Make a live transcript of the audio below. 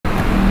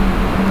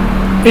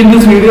In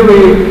this video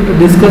we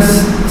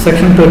discuss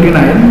section 39.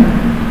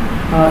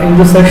 In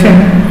this section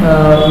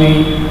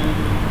we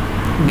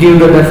give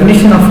the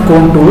definition of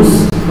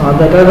contours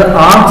that are the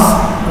arcs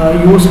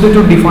used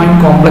to define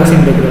complex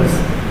integrals.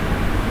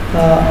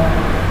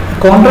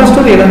 Contrast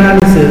to real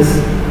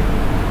analysis,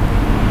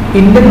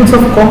 integrals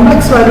of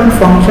complex valued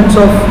functions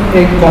of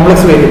a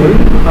complex variable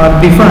are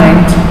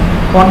defined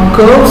on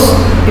curves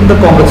in the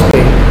complex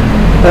plane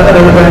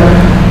rather than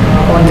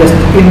on just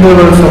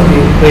intervals of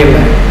the real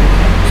line.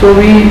 So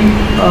we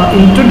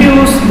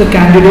introduce the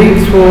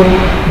candidates for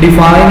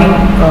defining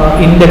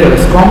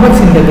integrals, complex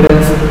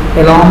integrals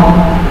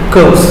along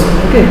curves.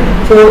 Okay,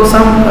 so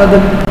some the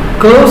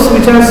curves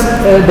which has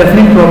a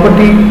definite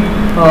property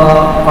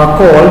are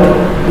called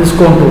these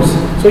contours.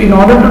 So in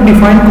order to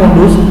define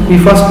contours,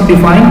 we first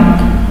define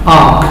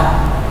arc.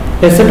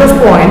 A set of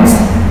points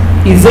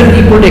z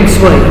equal to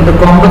xy in the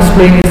complex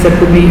plane is said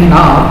to be an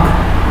arc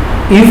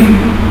if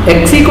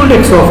x equal to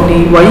x of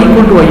t, y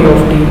equal to y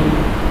of t.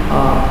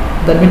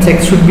 That means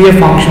x should be a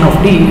function of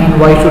t and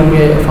y should be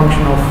a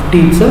function of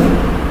t itself,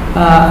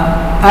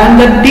 and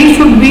that t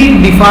should be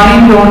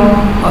defined on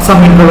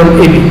some interval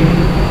a b.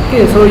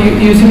 Okay, so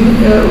using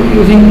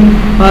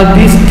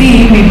this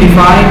t we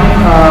define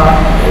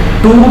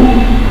two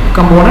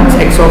components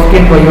x of t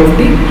and y of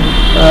t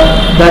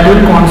that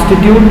will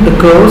constitute the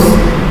curves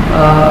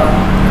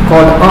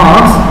called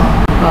arcs,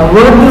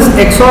 where this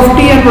x of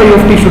t and y of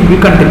t should be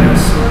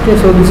continuous. Okay,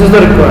 so this is the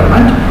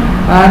requirement,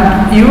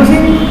 and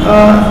using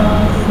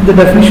the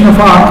definition of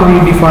arc we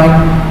define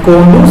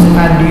contours,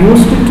 and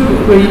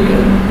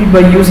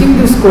by using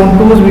these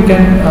contours we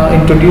can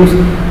introduce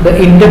the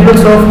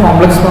integrals of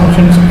complex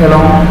functions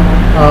along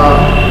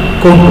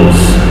contours.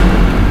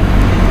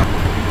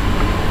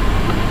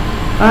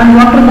 And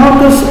one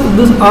remark is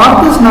this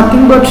arc is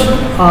nothing but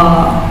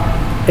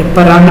a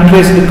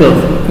parameterized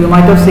curve. You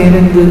might have seen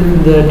in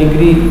the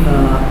degree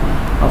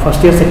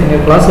first year, second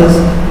year classes,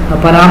 a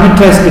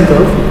parameterized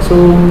curve. So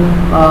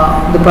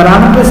the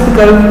parameterized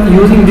curve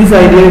using this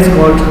idea is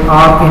called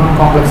arc in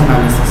complex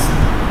analysis.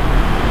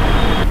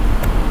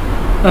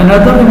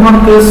 Another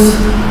remark is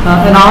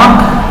an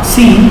arc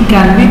C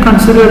can be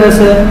considered as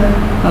a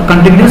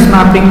continuous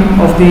mapping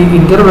of the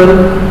interval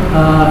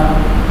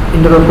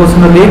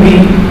AB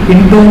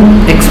into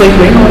xy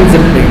plane or z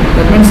plane.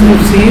 That means if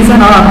C is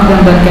an arc,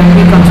 then that can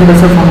be considered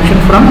as a function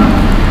from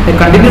a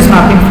continuous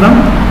mapping from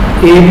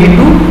AB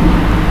to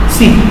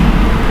C.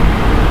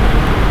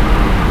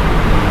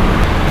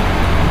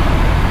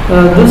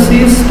 This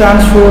C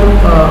stands for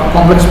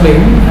complex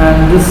plane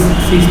and this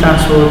C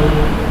stands for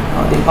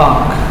the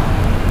arc.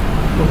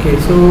 Okay,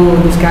 so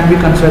this can be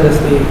considered as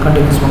the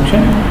continuous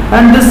function,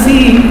 and the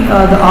C,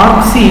 the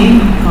arc C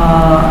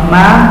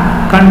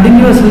map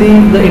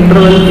continuously the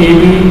interval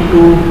AB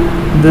to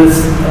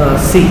this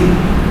C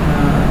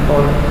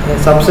or a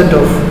subset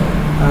of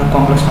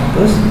complex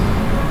numbers,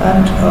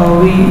 and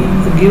we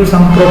give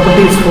some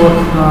properties for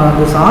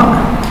this arc.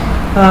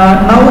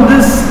 Now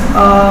this,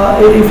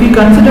 if we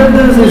consider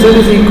this z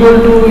is equal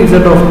to z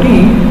of t,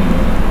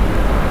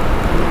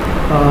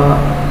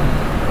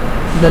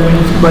 that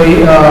means by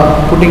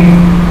putting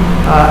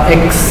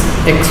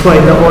xy,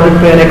 the ordered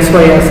pair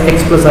xy as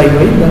x plus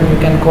iy, then we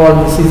can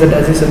call this z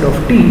as z of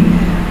t,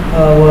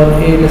 where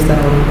a less than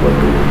or equal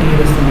to t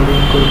less than or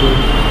equal to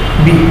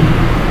b,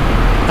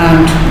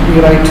 and we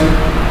write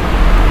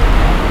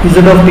z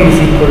of t is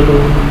equal to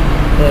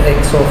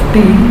x of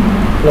t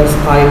plus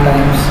i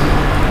times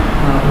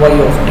y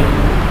of t.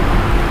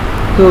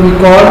 So we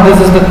call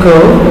this as the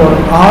curve or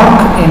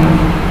arc in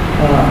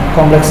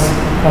complex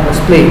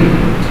plane,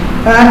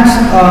 and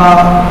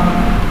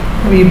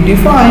we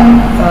define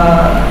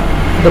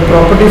the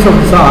properties of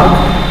this arc.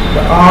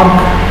 The arc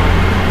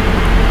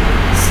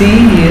C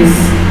is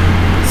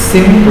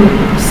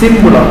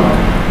simple arc.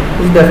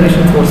 This is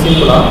definition for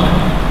simple arc.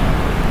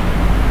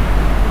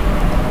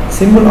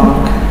 Simple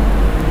arc,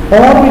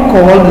 or we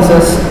call this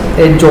as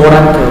a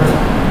Jordan curve.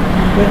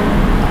 Okay.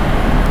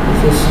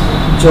 This is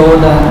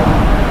Jordan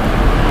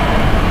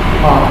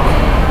arc.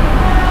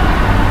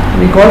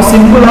 We call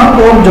simple arc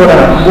or Jordan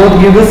arc.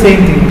 Both give the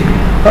same thing.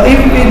 If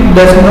it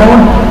does not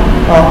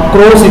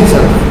cross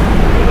itself,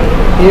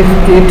 if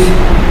it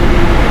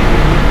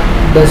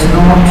does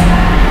not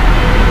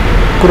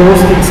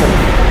cross itself,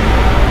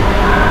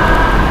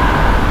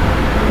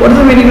 what is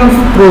the meaning of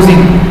crossing?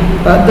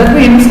 That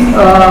means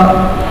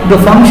the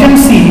function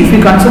C, if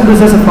we consider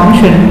this as a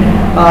function,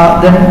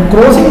 then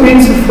crossing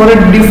means for a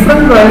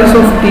different values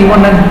of t1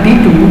 and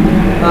t2,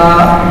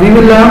 we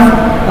will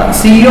have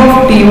C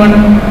of t1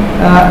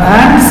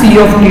 and C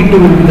of t2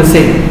 will be the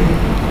same.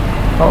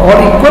 Or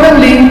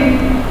equivalently,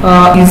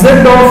 z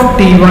of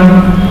t1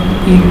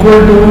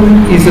 equal to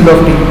z of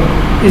t2.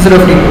 This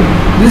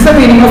is the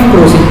meaning of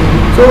crossing.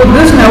 So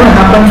this never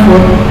happens for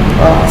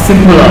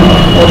simple arc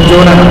or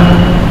Jordan arc.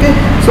 Okay.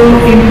 So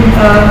in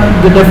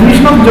the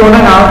definition of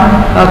Jordan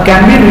arc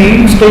can be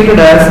restated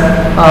as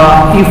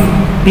if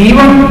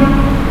t1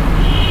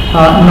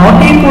 not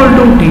equal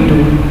to t2,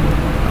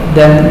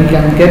 then we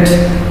can get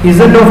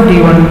z of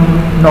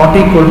t1 not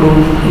equal to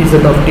z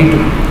of t2.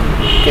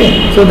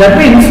 Okay, so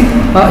that means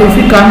if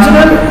we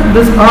consider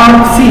this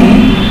arc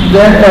C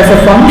then as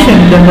a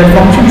function, then that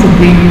function should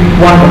be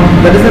 1,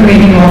 1. That is the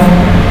meaning of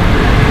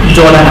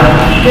Jordan arc,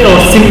 okay, or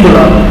symbol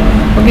arc.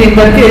 Okay, in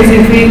that case,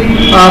 if we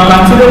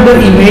consider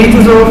the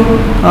images of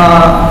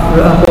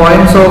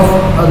points of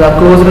the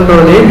closed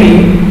interval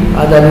AB,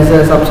 that is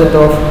a subset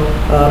of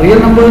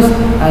real numbers,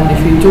 and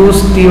if we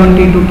choose T1,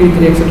 T2,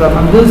 T3, etc.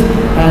 from this,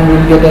 and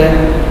we will get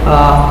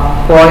a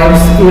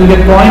points. We will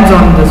get points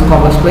on this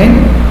complex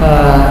plane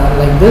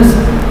like this.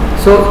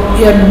 So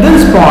at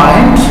this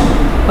point,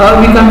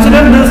 we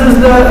consider this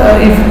is the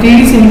if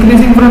T is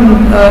increasing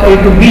from A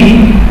to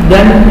B,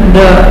 then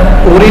the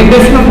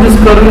orientation of this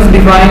curve is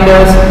defined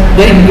as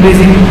the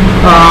increasing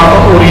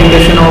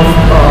orientation of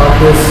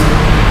this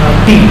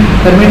T.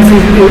 That means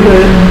if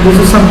this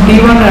is some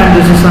T1 and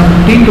this is some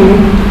T2,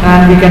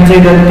 and we can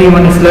say that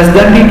T1 is less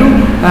than T2,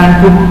 and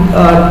put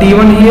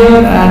T1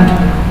 here and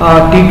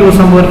T2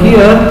 somewhere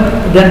here,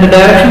 then the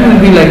direction will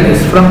be like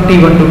this from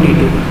T1 to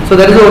T2. So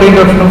that is the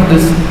orientation of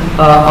this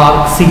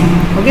arc C.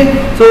 Okay,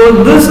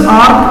 so this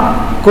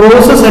arc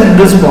crosses at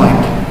this point.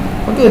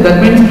 Okay,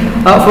 that means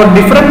for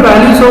different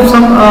values of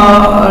some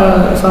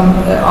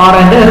R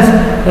and S,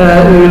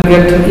 we will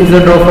get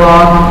Z of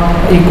R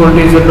equal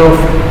to Z of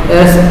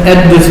S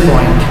at this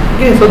point.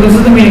 Okay, so this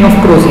is the meaning of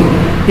crossing.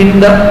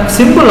 In the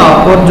simple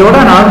arc or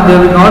Jordan arc,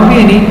 there will not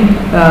be any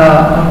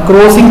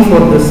crossing for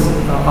this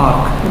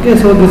arc. Okay,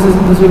 so this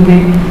will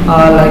be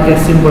like a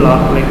simple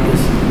arc like this.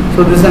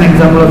 So this is an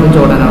example of a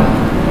Jordan arc.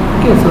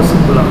 Okay, so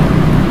simple arc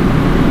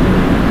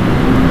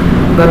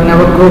that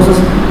never crosses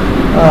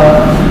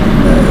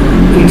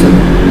each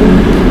other.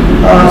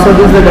 So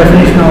this is the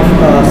definition of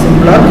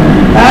simple arc.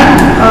 And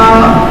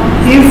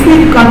if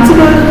we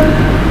consider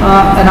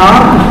an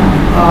arc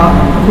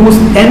whose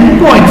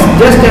endpoints,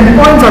 just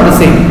endpoints are the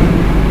same.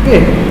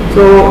 Okay,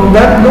 so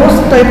that those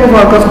type of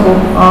arcs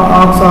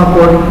are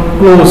called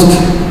closed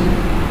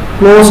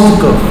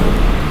curve.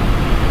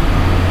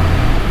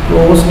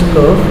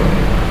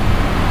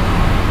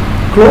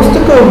 Closed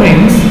curve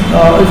means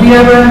if we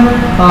have an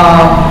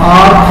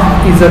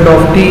arc Z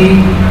of T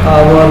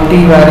where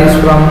T varies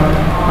from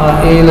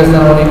A less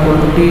than or equal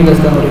to T less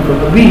than or equal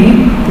to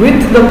B,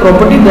 with the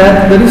property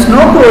that there is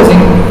no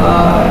crossing,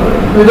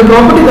 with the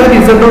property that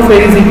Z of A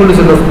is equal to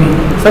Z of B.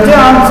 Such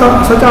arcs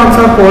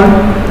are called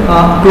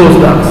closed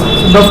arcs.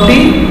 Z of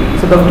T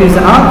is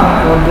an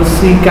arc, or this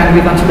C can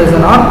be considered as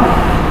an arc.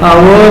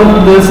 Where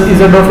this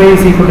Z of A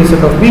is equal to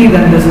Z of B,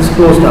 then this is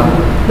closed arc.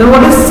 Then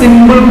what is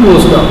simple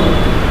closed arc?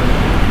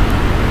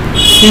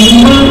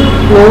 Simple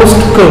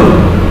closed curve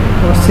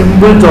or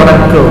simple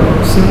Jordan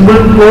curve. Simple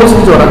closed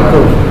Jordan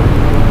curve.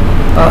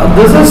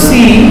 This is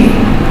C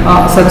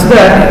such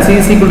that C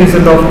is equal to Z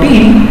of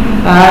T,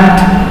 and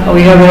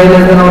we have A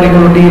less than or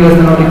equal to T less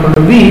than or equal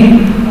to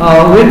B,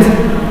 with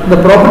the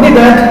property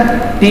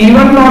that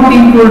T1 not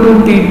equal to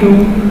T2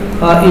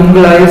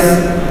 implies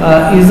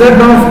Z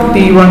of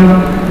T1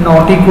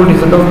 not equal to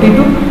Z of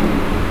T2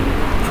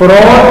 for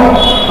all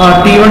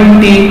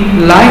T1 T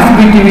lies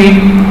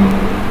between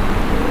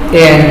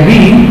A and B,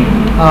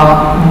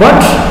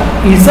 but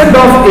Z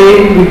of A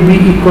will be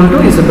equal to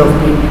Z of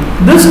B.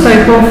 This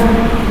type of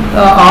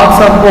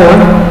arcs are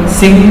called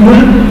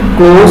single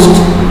closed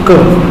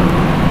curve.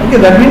 Okay,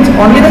 that means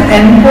only the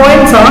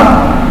endpoints are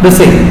the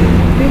same.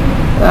 Okay,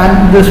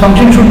 and this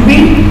function should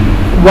be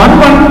 1,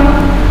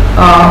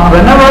 1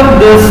 whenever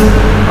this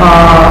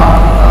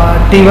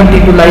T1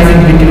 T2 lies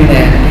in between A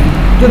and B.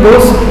 Okay,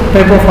 those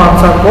type of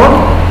arcs are called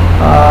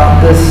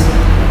this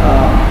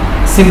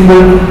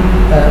simple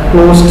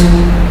closed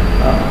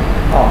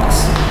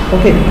arcs.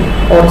 Okay,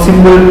 or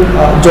simple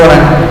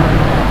Jordan.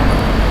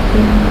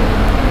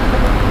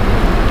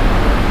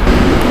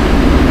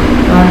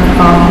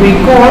 And we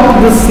call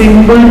the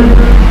simple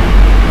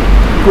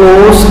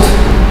closed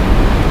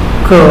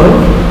curve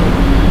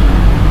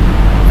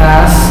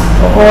as,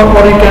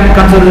 or you can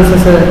consider this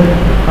as a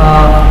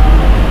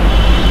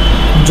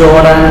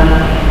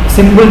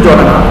simple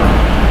Jordan arc.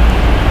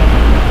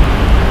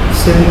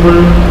 Simple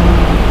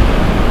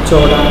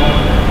Jordan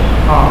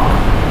arc.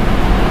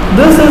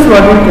 This is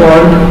what we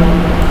call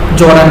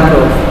Jordan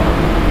curve.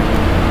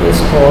 It is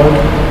called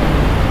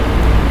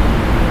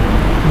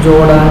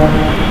Jordan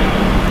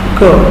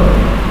curve.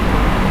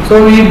 So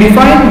we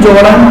define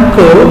Jordan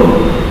curve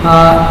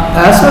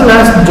as well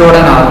as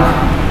Jordan arc.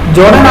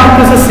 Jordan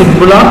arc is a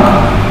simple arc,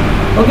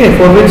 okay,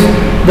 for which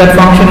that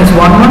function is 1,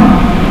 1,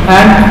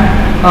 and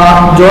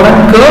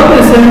Jordan curve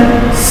is a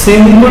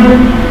simple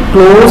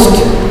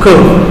closed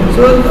curve.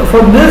 So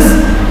for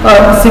this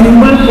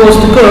simple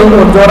closed curve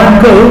or Jordan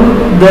curve,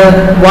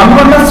 the 1,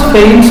 1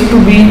 fails to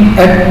be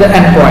at the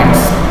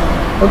endpoints.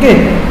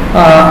 Okay,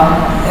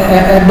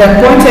 at the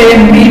points A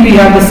and B we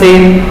have the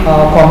same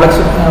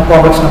complex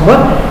number,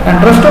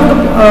 and rest of the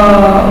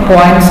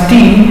points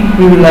T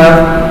we will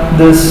have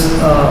this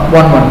 1,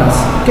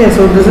 1. Okay,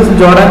 so this is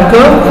Jordan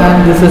curve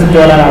and this is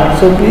Jordan arc.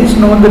 So please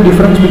note the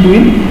difference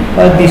between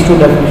these two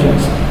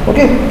definitions.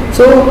 Okay.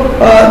 So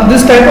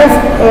this type of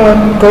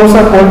curves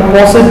are called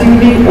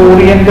positively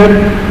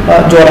oriented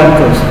Jordan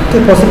curves.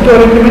 Okay, positively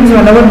oriented means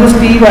whenever this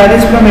t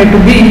varies from A to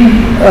B,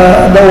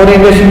 the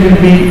orientation will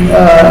be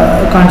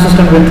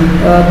consistent with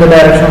the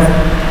direction of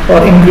or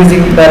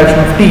increasing direction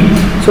of t.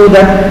 So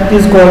that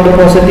is called the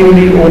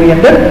positively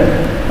oriented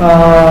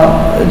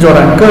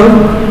Jordan curve.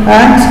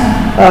 And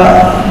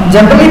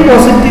generally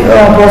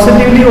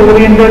positively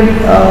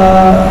oriented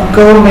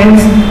curve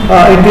means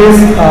it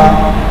is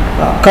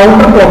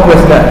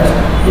counterclockwise direction.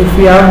 If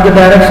we have the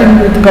direction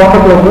with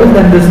counterclockwise,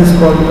 then this is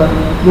called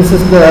if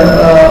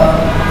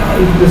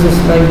this is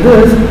like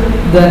this,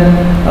 then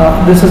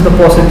this is the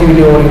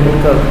positively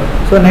oriented curve.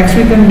 So next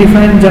we can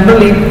define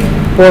generally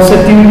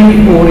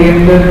positively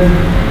oriented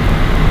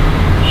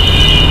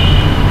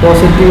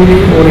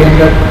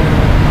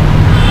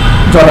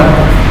Jordan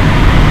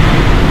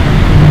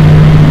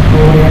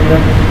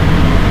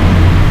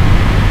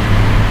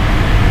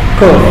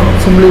curve.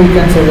 Simply we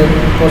can say that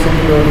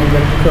positively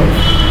oriented curve.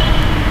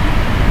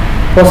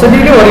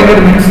 Positively oriented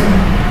means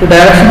the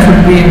direction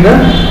should be in the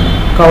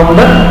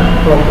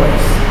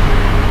counterclockwise.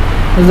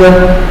 This is the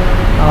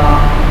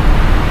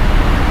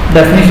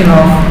definition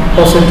of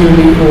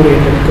positively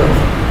oriented curve.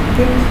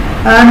 Okay.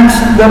 And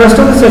the rest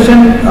of the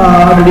session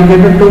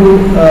dedicated to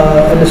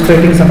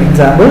illustrating some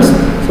examples.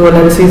 So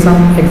let's see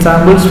some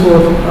examples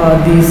for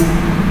these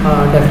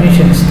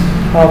definitions.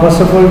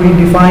 First of all, we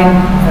define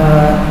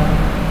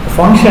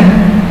function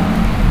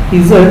z.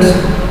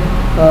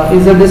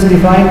 Z is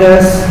defined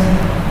as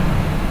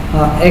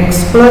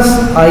x plus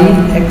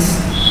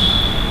ix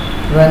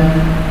when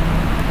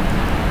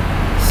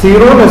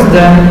 0 less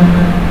than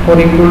or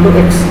equal to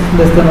x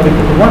less than or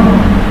equal to 1,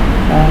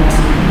 and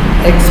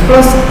x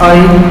plus I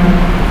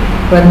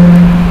when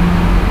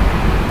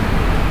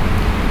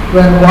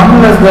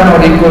 1 less than or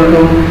equal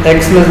to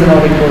x less than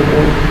or equal to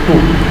 2.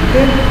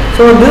 Okay.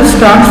 So this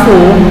stands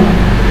for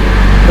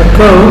the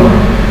curve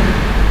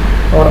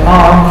or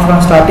arc from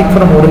starting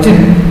from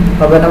origin.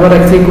 Whenever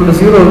x equal to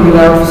 0, we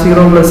have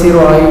 0 plus 0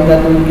 I,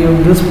 that will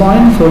give this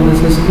point. So this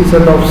is z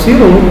of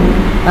 0,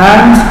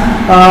 and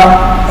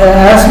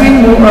as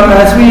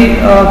we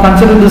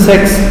consider this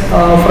x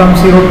from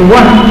 0 to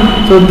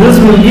 1, so this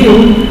will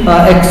give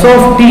x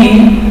of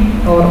t,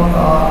 or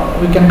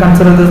we can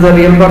consider this the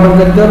real part of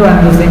the curve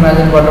and this the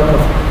imagined part of the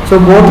curve. So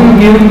both will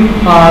give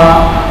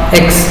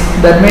x.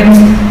 That means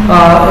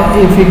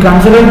if we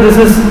consider this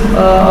is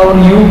our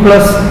u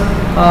plus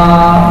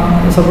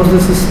suppose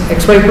this is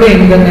xy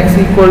plane, then x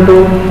equal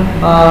to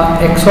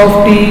x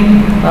of t,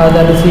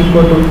 that is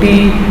equal to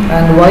t,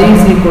 and y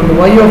is equal to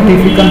y of t.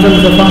 If we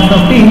consider the function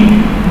of t,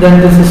 then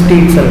this is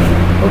t itself.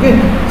 Okay,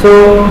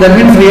 so that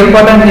means real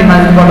part and the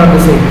imagined part are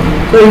the same.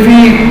 So if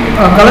we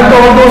collect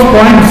all those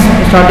points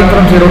starting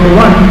from 0 to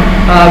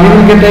 1, we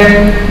will get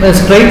a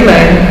straight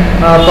line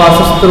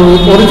passes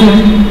through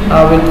origin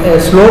with a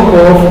slope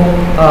of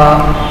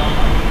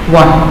 1.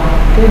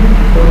 Okay,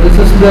 so this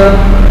is the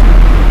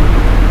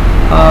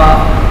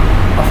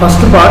first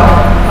part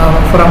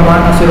from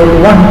 0 to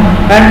 1,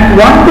 and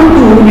 1 to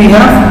 2 we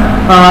have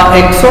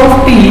x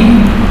of t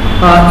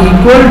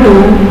equal to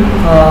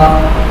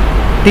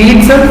t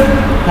itself,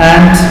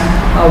 and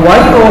y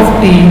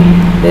of t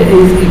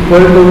is equal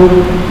to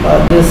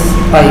this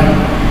I.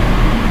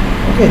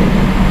 Okay,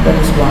 that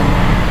is 1.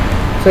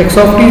 So x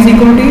of t is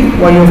equal to t,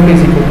 y of t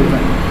is equal to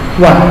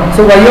 1.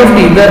 So y of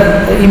t, the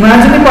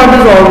imaginary part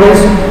is always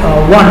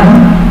 1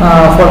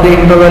 for the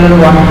interval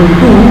 1 to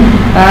 2,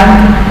 and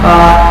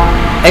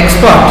x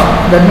part,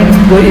 that means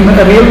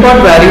the real part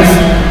varies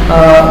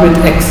with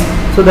x.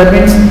 So that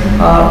means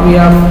we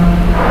have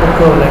the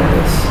curve like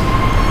this.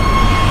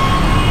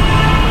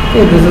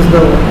 Okay, this is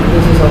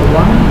our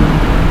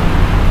 1.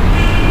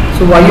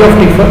 So y of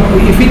t,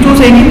 if we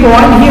choose any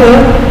point here,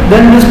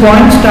 then this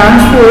point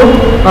stands for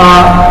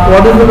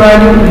what is the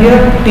value here,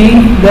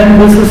 t, then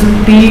this is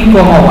t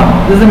comma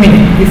 1. This is the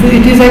meaning. If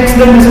it is x,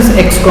 then this is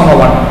x comma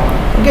 1.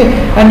 Okay,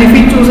 and if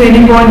we choose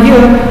any point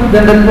here,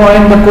 then that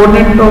point, the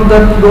coordinate of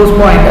those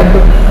points at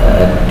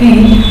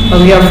t,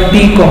 we have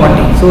t comma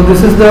t. So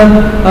this is the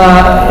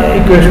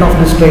equation of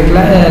this straight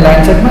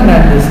line segment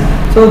and this.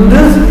 So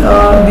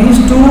these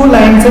two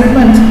line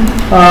segments,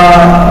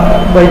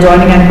 by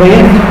joining end by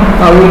end,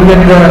 we will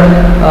get the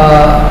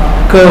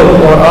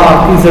curve or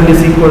arc z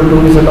is equal to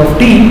z of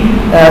t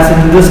as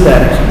in this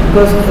direction,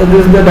 because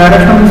the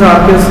direction of this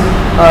arc is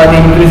the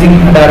increasing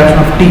direction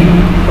of t.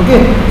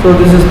 Okay, so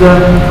this is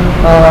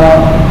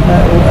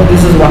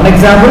one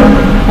example,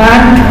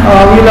 and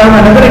we will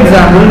have another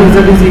example.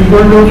 Z is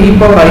equal to e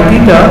power I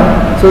theta.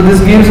 So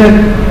this gives a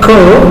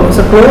curve, it's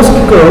a closed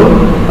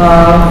curve.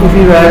 If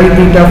we vary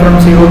theta from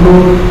 0 to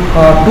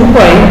 2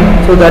 pi,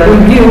 so that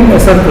will give a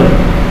circle.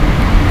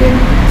 Okay,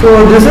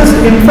 so this is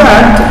in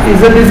fact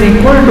z is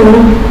equal to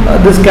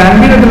this can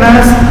be written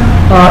as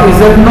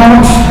z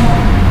naught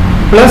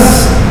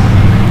plus.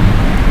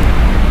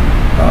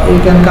 You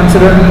can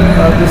consider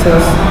this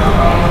as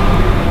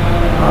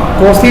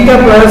cos theta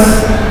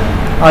plus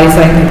I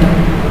sin theta.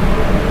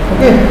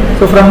 Okay,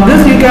 so from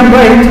this you can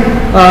write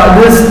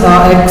this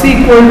x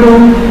equal to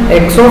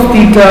x of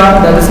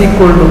theta that is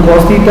equal to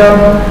cos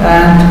theta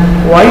and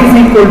y is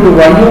equal to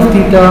y of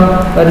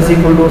theta that is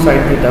equal to sin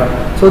theta.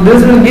 So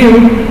this will give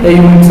a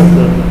unit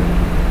circle.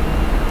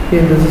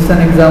 Okay, this is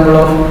an example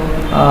of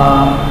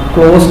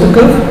closed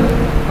curve.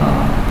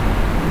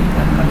 We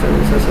can consider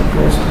this as a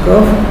closed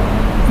curve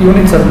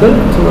unit circle.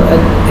 So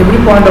at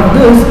every point of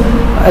this,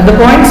 at the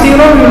point 0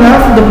 you will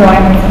have the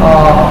point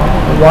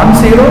 1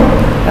 0,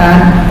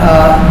 and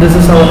this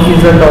is our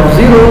z of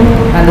 0,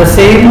 and the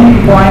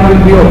same point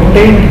will be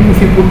obtained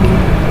if you put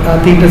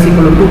theta is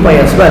equal to 2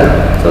 pi as well.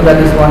 So that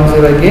is 1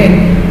 0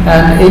 again,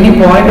 and any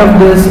point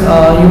of this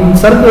unit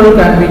circle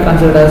can be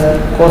considered as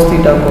cos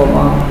theta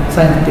comma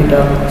sin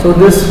theta. So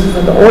this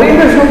the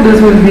orientation of this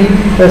will be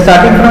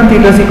starting from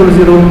theta is equal to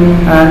 0,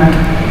 and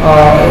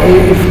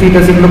if theta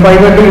is equal to pi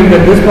by 2 you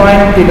get this point,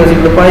 theta is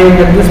equal to pi you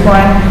get this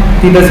point,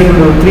 theta is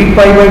equal to 3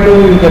 pi by 2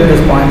 you get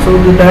this point. So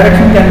the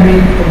direction can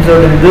be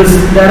observed in this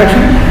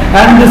direction,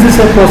 and this is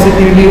a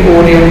positively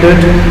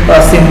oriented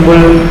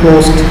simple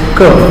closed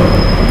curve.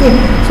 Okay,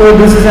 so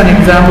this is an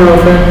example of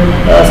a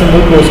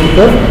simple closed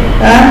curve,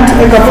 and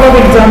a couple of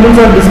examples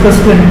are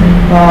discussed in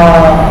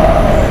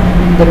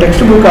the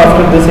textbook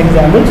after this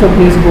example, so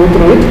please go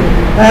through it.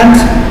 And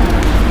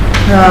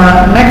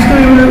next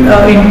we will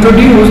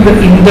introduce the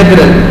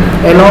integral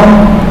along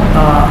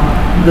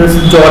this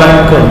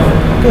Jordan curve,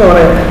 okay, or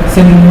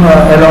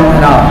along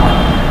an arc.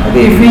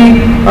 Okay, if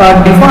we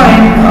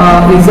define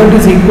z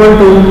is equal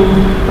to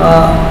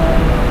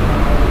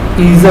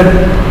z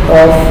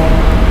of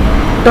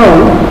tau,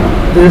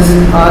 this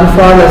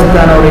alpha less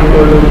than or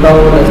equal to tau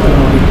less than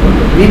or equal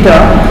to beta,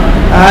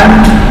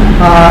 and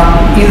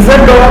z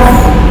of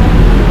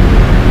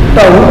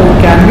tau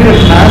can be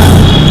written as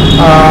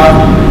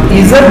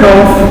z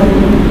of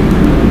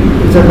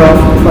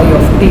phi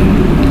of t,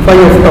 phi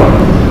of tau.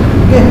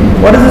 Okay,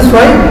 what is this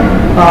phi?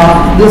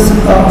 This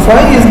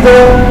phi is the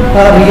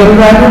real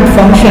valued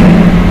function,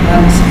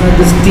 and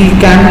this t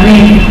can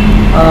be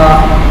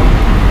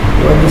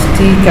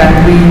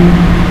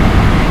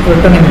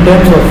written in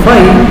terms of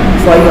phi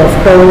of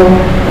tau,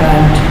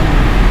 and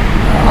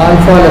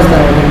alpha less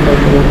than or equal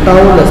to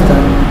tau less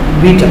than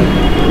beta.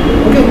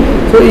 Okay,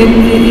 so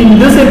in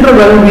this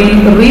interval we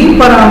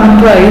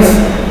reparameterize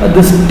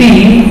this t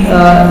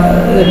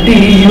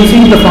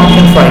using the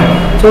function phi.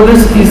 So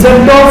this z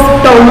of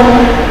tau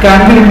can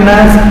be written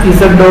as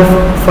z of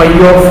phi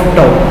of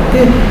tau.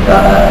 Okay,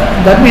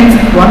 that means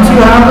once you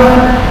have a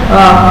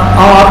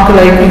arc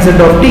like z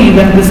of t,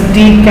 then this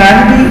t can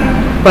be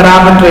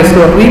parameterized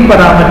or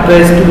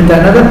reparameterized with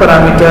another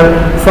parameter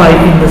phi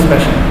in this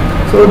fashion.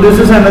 So this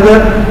is another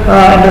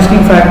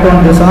interesting fact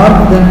on this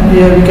arc. Then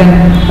here we can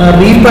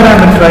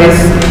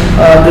reparameterize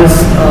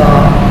this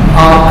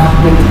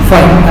arc with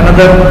phi,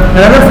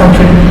 another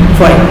function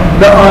phi.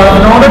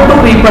 In order to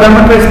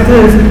reparameterize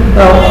this,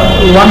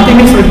 one thing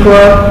is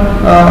required,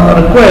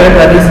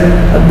 that is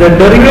the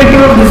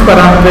derivative of this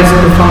parameterized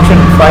function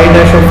phi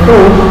dash of tau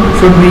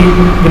should be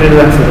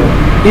greater than 0.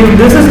 If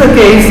this is the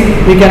case,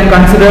 we can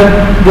consider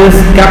this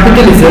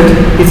capital Z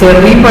is a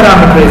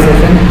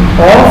reparameterization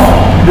of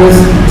this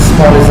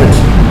small z.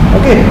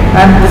 Okay,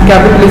 and this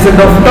capital Z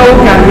of tau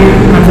can be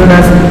considered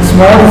as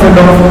small z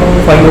of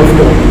phi of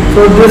tau.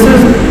 So this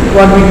is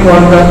what we call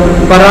the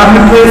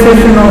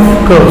parameterization of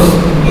curves.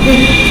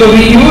 Okay, so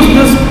we use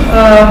this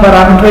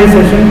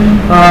parameterization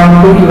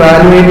to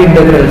evaluate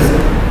integrals.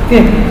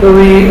 Okay, so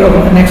we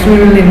next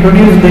we will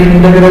introduce the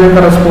integral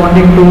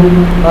corresponding to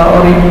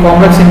or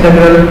complex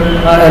integral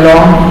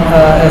along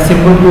a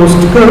simple closed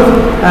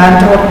curve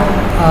and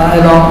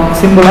along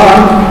simple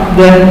arc.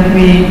 Then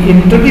we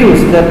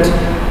introduce that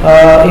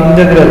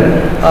integral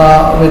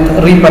with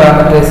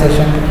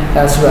reparameterization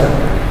as well.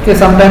 Okay,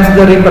 sometimes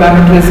the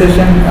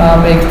reparameterization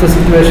makes the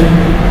situation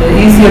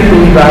easier to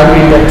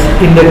evaluate that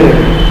integral.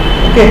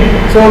 Okay,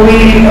 so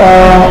we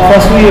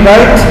first we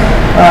write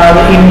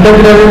the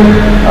integral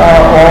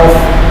of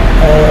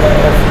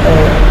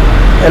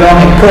along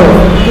a curve.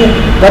 Okay,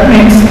 that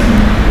means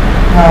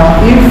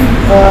if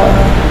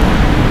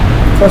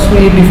first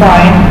we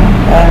define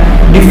a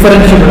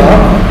differentiable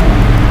arc.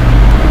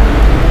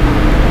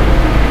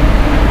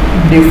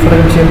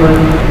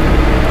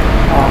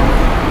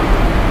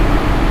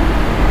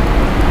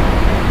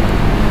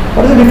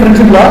 What is a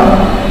differentiable arc?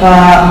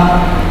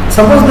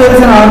 Suppose there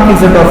is an arc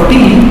z of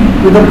t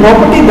with the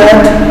property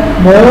that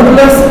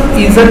modulus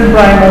z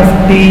prime of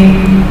t,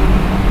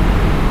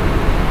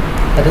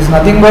 that is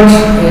nothing but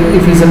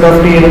if z of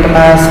t written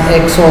as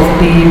x of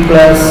t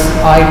plus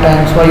I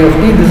times y of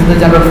t, this is the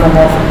general form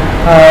of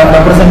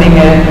representing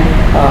a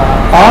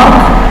arc.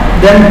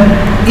 Then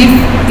if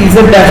z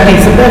dash t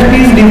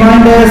is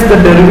defined as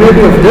the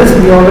derivative of this,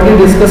 we already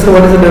discussed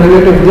what is the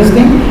derivative of this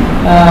thing.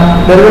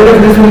 Derivative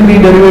of this will be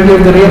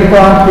derivative of the real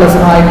part plus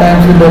I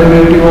times the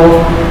derivative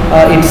of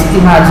its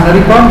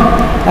imaginary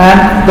part,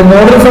 and the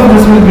modulus of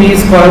this will be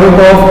square root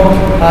of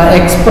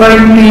x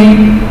prime t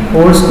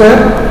whole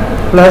square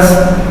plus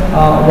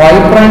y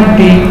prime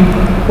t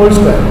whole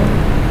square.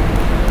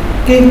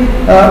 Okay,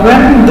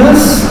 when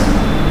this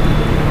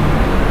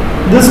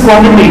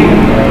quantity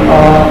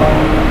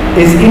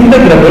is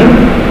integrable,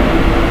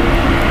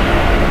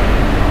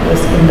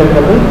 is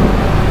integrable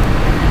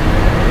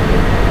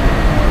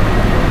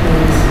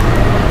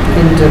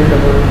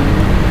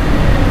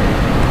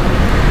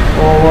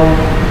over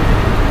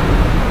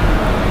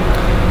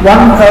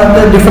one.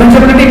 The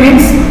differentiability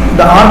means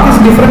the arc is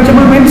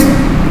differentiable, means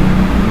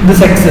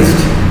this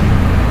exists.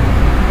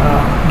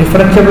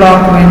 Differentiable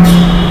arc means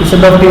z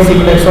of t is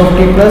equal to x of t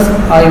plus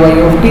I y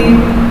of t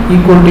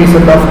equal to z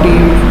of t.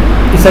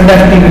 Z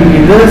dash t will be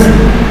this,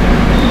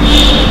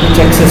 which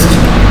exists.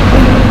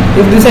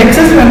 If this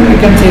exists, then we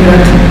can say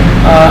that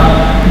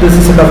this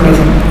z of t is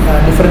a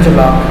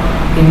differentiable arc.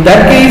 In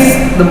that case,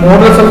 the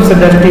modulus of z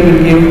dash t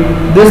will give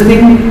this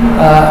thing.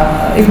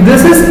 If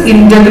this is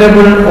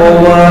integrable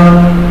over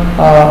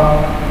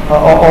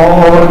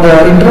the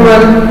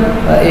interval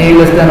a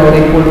less than or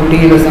equal to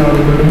t less than or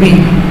equal to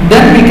b,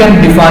 then we can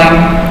define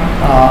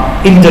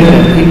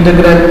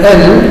integral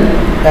L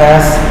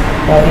as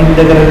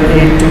integral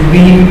a to b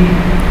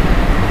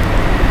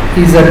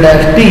z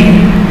dash t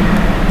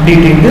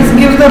dt. This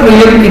gives the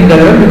real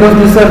integral because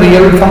this is a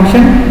real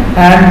function,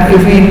 and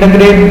if we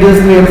integrate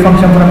this real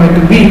function from a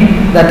to b,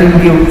 that will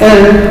give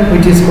L,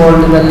 which is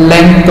called the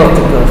length of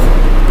the curve.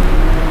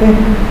 Okay,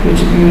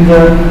 which gives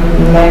the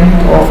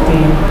length of the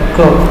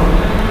curve.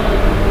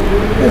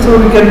 Okay, so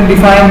we can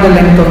define the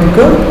length of the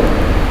curve.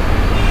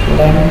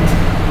 Length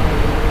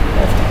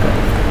of the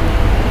curve.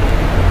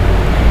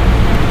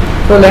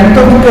 So length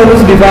of the curve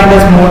is defined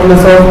as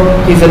modulus of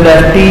z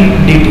dash t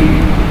dt.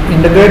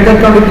 Integrate that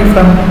quantity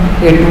from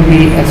a to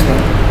b as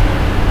well.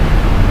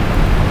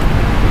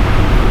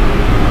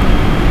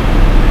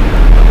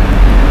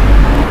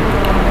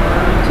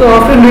 So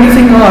after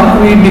reducing arc,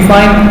 we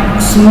define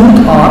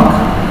smooth arc.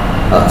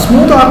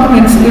 Smooth arc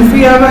means if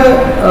we have a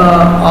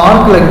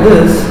arc like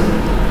this,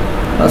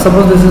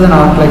 suppose this is an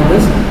arc like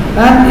this,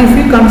 and if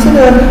we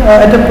consider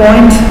at a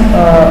point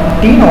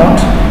t naught,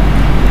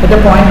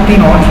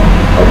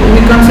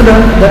 we consider,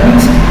 that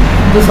means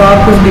this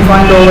arc is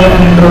defined over an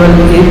interval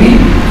AB,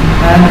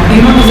 and t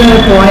naught is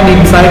a point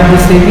inside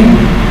this AB,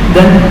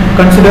 then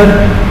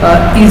consider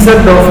z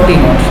of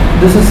t naught.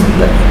 This is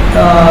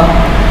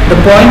the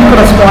point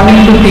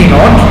corresponding to t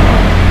naught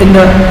in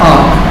the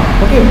arc.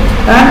 Okay,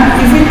 and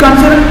if we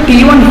consider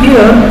t1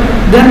 here,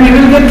 then we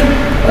will get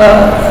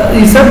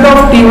z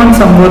of t1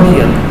 somewhere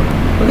here.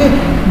 Okay,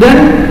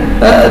 then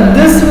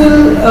this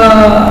will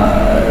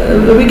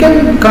we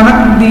can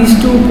connect these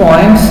 2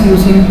 points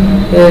using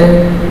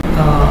a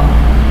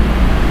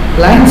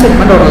line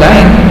segment or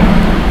line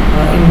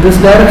in this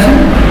direction.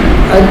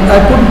 I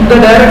put the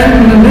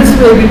direction in this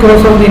way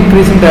because of the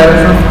increasing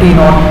direction of t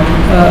naught,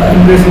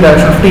 increasing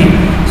direction of t.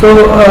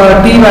 So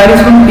t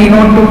varies from t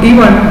naught to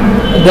t1.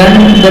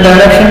 Then the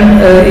direction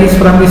is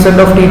from z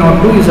of t naught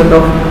to z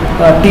of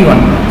t1.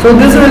 So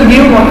this will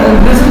give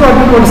this is what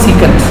we call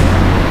secant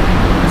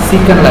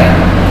line.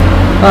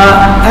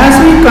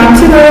 As we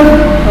consider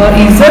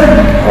z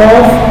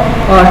of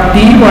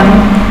t1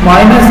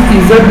 minus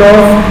z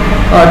of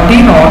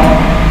t naught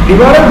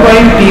divided by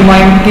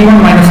t1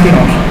 minus t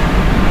naught,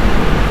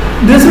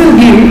 this will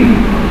give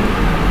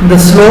the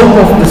slope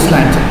of this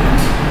line segment.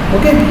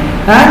 Okay,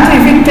 and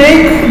if we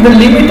take the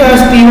limit as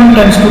t1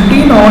 tends to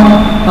t naught,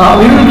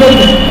 we will get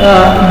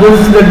this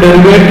is the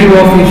derivative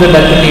of z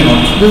at t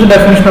naught. This is the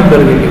definition of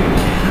derivative.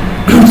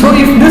 So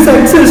if this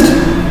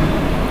exists,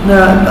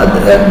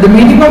 the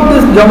meaning of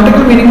this,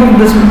 geometrical meaning of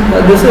this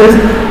is,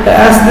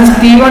 as this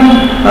t1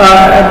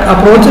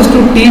 approaches to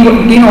t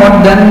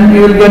naught, then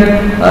we will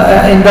get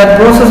in that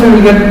process we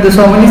will get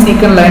so many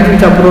secant lines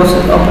which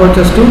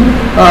approaches to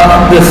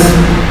this,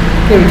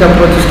 okay, which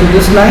approaches to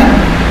this line.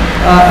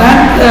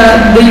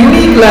 And the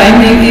unique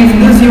line, if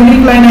this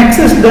unique line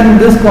exists, then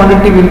this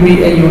quantity will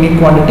be a unique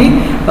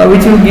quantity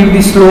which will give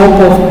the slope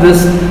of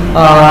this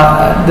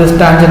this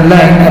tangent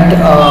line at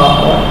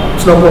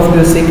slope of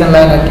this secant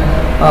line at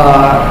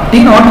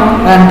t naught,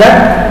 and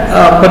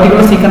that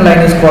particular secant line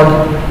is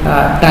called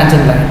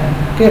tangent line,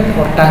 okay,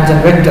 or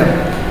tangent vector.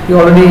 You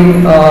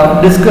already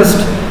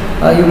discussed,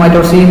 you might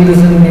have seen this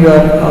in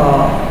your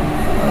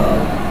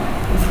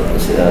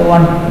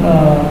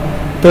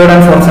third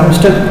and fourth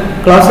semester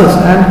classes,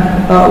 and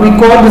we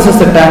call this as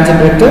the tangent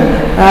vector.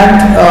 And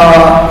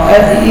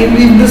if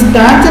this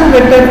tangent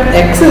vector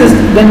exists,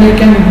 then you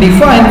can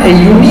define a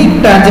unique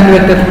tangent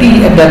vector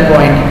t at that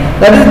point.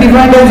 That is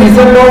defined as z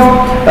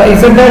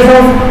dash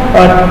of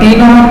t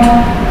naught.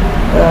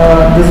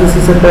 This is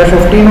z dash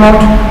of t naught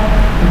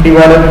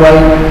divided by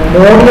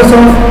modulus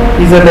of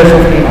z dash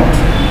of t naught,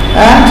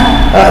 and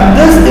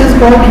this is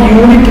called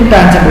unit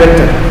tangent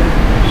vector.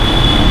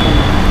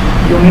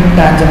 Unit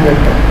tangent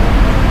vector.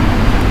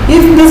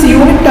 If this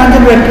unit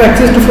tangent vector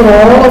exists for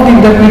all of the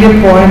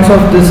intermediate points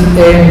of this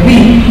A and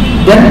B,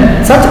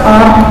 then such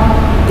arc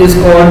is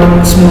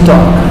called smooth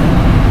arc.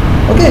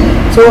 Okay,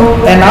 so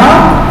an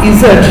arc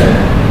z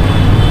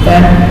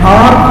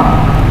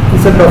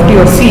of t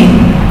or C,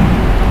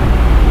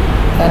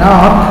 an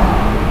arc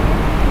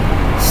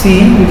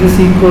C which is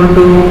equal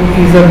to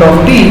z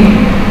of t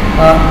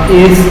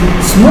is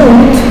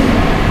smooth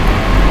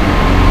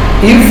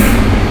if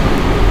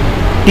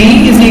T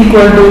is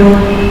equal to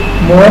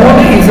mod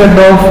z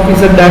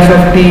dash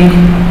of t,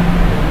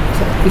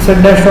 z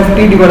dash of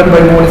t divided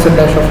by mod z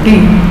dash of t,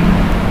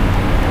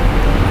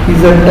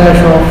 z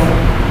dash of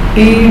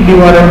t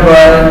divided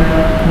by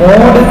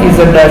mod z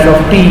dash of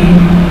t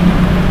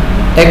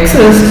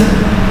exist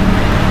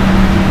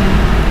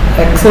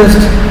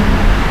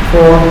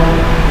for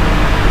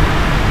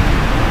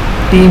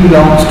t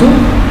belongs to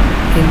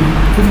n.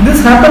 If this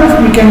happens,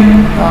 we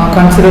can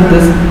consider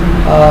this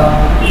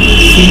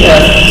C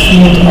as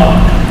smooth arc.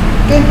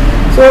 Okay,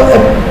 so a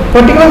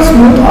particular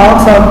smooth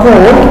arcs are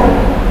called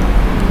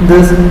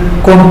this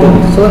contour.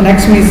 So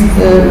next we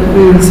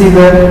will see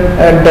the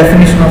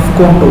definition of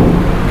contour.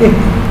 Okay,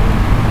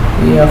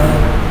 we have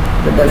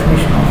the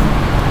definition of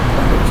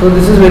contour. So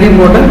this is very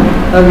important.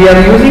 We are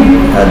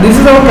using this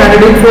is our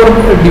candidate for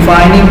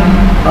defining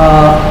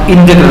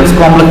integrals,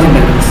 complex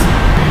integrals.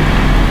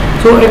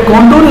 So a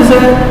contour is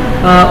a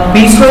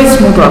piecewise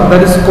smooth arc.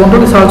 That is,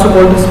 contour is also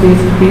called this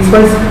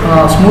piecewise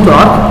smooth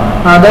arc.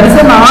 That is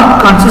an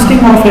arc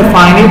consisting of a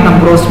finite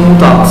number of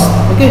smooth arcs.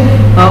 Okay.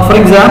 For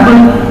example,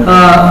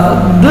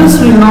 this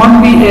will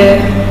not be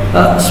a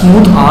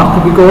smooth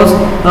arc because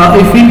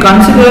if we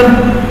consider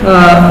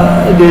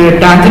the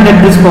tangent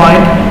at this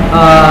point,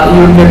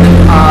 you will get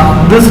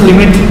this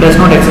limit does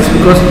not exist,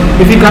 because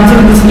if you consider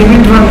this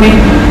limit from the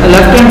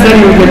left hand side,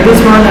 you will get this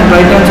one, and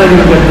right hand side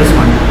you will get this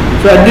one.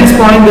 So at this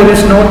point there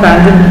is no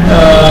tangent.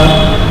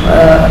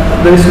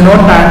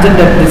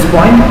 At this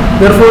point.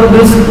 Therefore,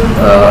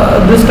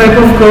 this type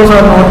of curves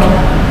are not.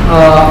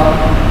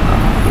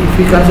 If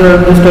we consider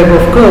this type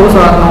of curves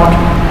are not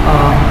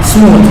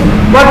smooth.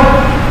 But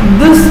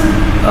this,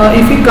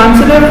 if we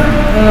consider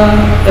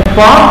a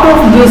part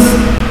of this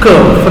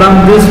curve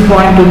from this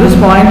point to this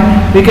point,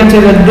 we can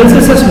say that this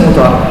is a smooth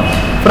arc.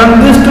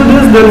 From this to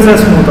this, there is a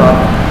smooth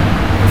arc.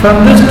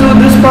 From this to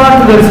this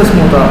part, there is a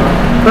smooth arc.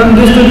 From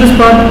this to this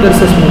part, there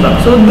is a smooth arc.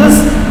 So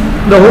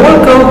the whole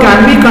curve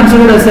can be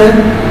considered as a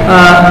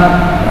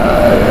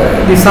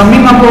the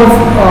summing up of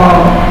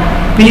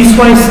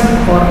piecewise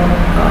or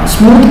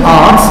smooth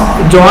arcs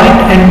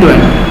joined end to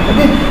end.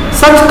 Okay,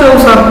 such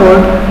curves are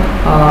called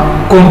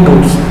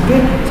contours.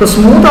 Okay, so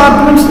smooth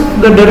arc means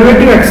the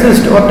derivative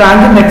exists or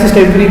tangent exists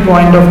every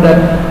point of that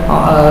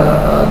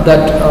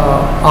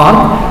arc,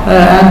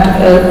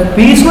 and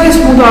piecewise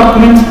smooth arc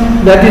means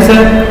that is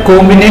a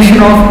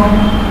combination of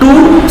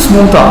two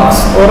smooth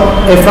arcs or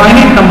a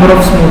finite number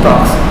of smooth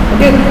arcs.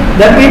 Okay,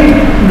 that means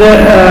the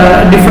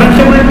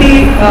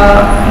differentiability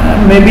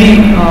may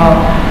be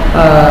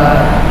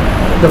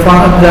the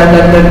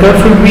curve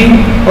should be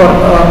or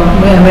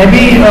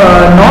maybe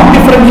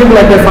non-differentiable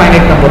at a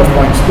finite number of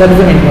points. That is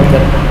the meaning of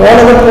that. All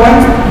other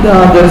points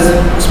there is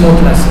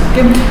smoothness.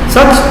 Okay,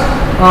 such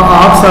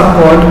arcs are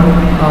called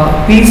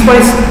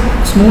piecewise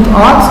smooth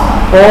arcs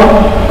or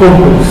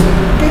contours.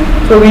 Okay,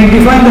 so we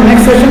define the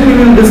next session. We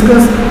will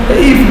discuss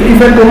if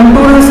a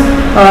contour is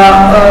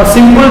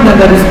simple, then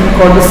that is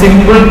called the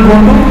simple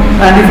contour,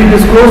 and if it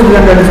is closed,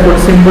 then that is called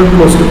simple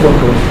closed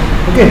contour.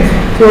 Okay,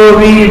 so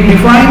we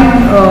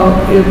define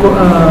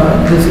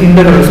this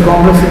integrals,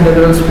 complex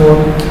integrals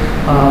for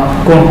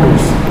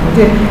contours.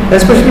 Okay,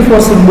 especially for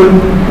simple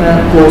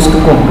closed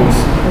contours.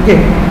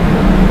 Okay,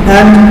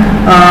 and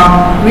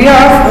we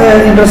have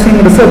an interesting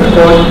result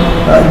called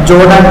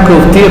Jordan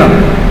curve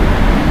theorem.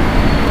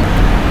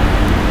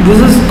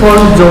 This is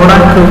called Jordan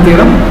curve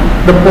theorem.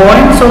 The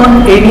points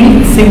on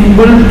any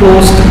simple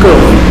closed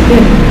curve.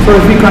 Okay, so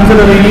if we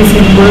consider any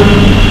simple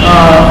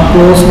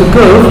closed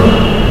curve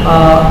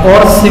or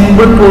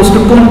simple closed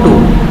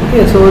contour.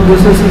 Okay, so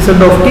this is z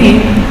of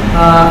t.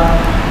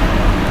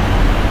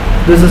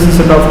 This is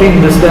z of t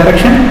in this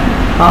direction.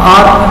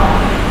 Are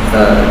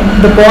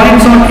the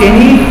points on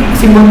any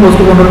simple closed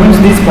contour means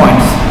these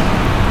points.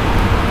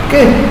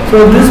 Okay,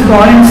 so these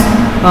points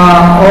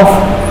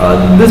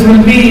this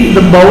will be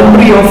the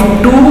boundary of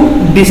two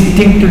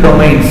distinct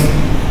domains.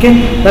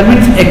 Okay, that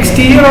means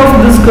exterior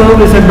of this curve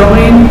is a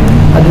domain,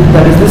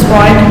 that is this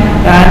point,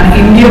 and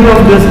interior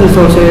of this is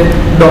also a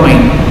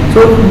domain.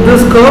 So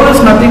this curve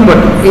is nothing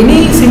but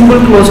any simple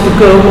closed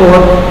curve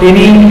or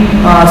any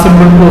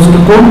simple closed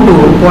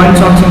contour.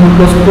 Points on simple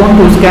closed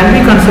contours can be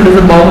considered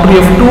as a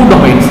boundary of two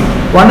domains.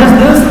 One is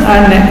this,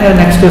 and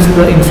next is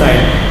the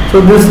inside.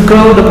 So this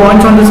curve, the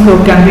points on this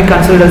curve can be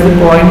considered as the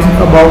points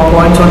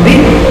points on the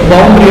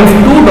boundary of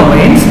two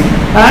domains,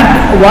 and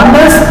one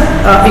is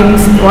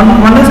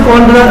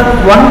called the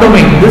one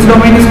domain. This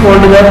domain is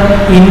called the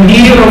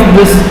interior of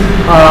this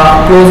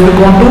closed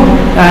contour,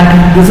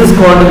 and this is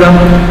called the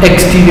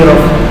exterior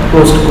of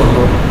closed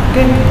contour.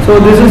 Okay, so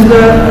this is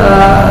the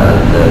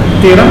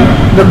theorem.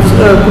 The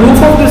proof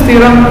of this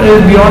theorem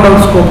is beyond our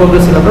scope of the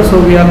syllabus,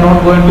 so we are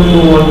not going to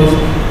prove all these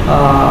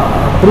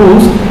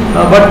proofs.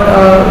 But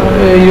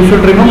you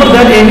should remember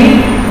that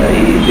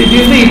it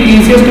is the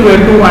easiest way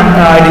to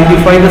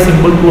identify the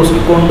simple closed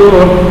contour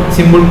or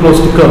simple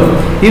closed curve.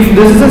 If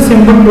this is a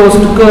simple closed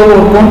curve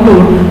or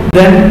contour,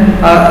 then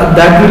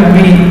that will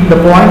be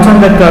the points on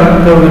that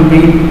curve will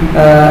be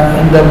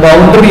in the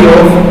boundary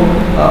of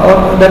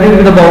or that will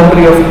be the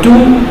boundary of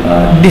two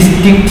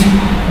distinct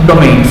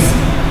domains.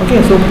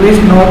 Okay, so please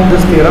note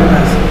this theorem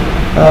as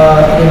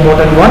an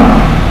important one,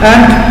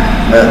 and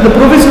the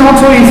proof is not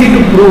so easy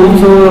to prove,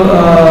 so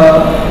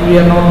we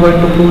are not going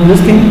to prove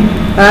this thing.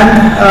 And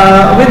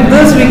with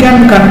this we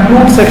can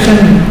conclude section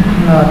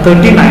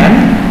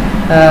 39.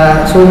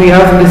 So we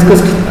have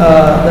discussed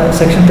the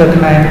section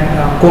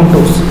 39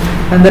 contours,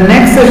 and the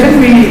next session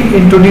we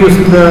introduce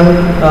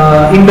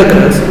the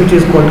integrals, which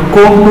is called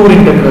contour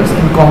integrals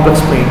in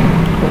complex plane.